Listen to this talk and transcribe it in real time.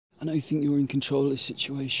I know you think you're in control of the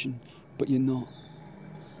situation, but you're not.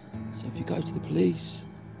 So if you go to the police,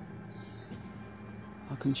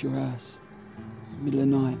 I'll come to your house, middle of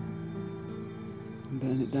the night, and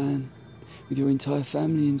burn it down with your entire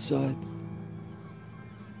family inside.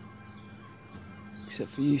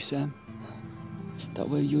 Except for you, Sam. That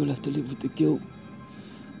way you'll have to live with the guilt.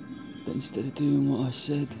 But instead of doing what I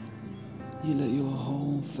said, you let your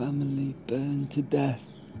whole family burn to death.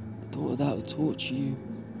 I thought that would torture you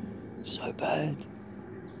so bad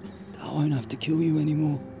that I won't have to kill you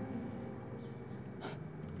anymore.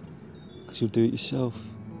 Because you'll do it yourself.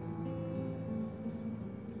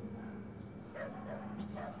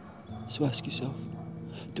 So ask yourself,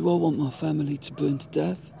 do I want my family to burn to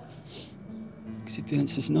death? Because if the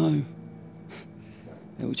answer's no,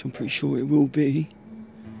 which I'm pretty sure it will be,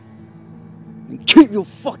 then keep your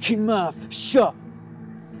fucking mouth shut!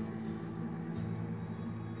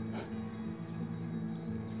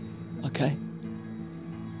 Okay?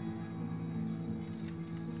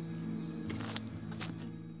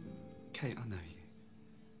 Kate, I know you.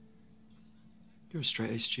 You're a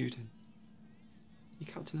straight-A student.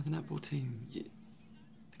 You're captain of the netball team. The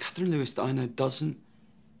Catherine Lewis that I know doesn't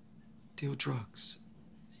deal drugs.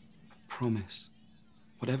 I promise.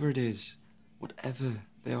 Whatever it is, whatever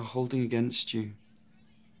they are holding against you,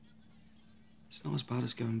 it's not as bad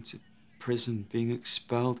as going to prison, being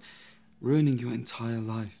expelled, ruining your entire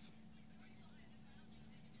life.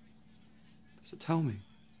 So tell me,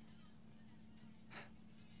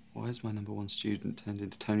 why has my #1 student turned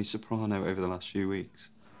into Tony Soprano over the last few weeks?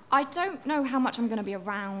 I don't know how much I'm going to be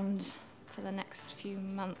around for the next few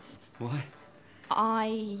months. Why?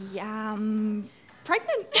 I am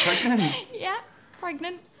pregnant. Pregnant? Yeah,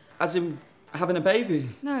 pregnant. As in having a baby?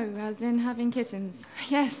 No, as in having kittens.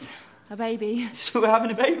 Yes, a baby. So we're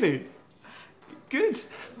having a baby? Good.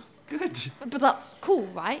 Good. But that's cool,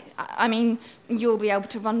 right? I mean, you'll be able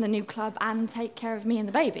to run the new club and take care of me and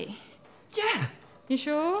the baby. Yeah. You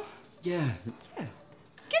sure? Yeah.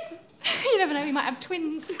 Good. You never know, we might have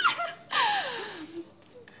twins.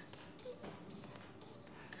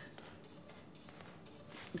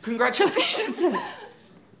 Congratulations.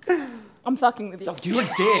 I'm fucking with you. Oh, you're a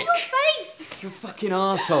dick. Your face! You're a fucking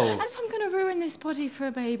arsehole. As if I'm gonna ruin this body for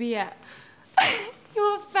a baby yet.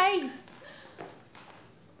 Your face!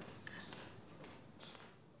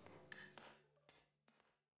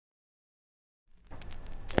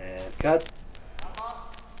 Cut.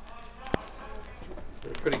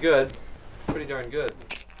 Pretty good. Pretty darn good.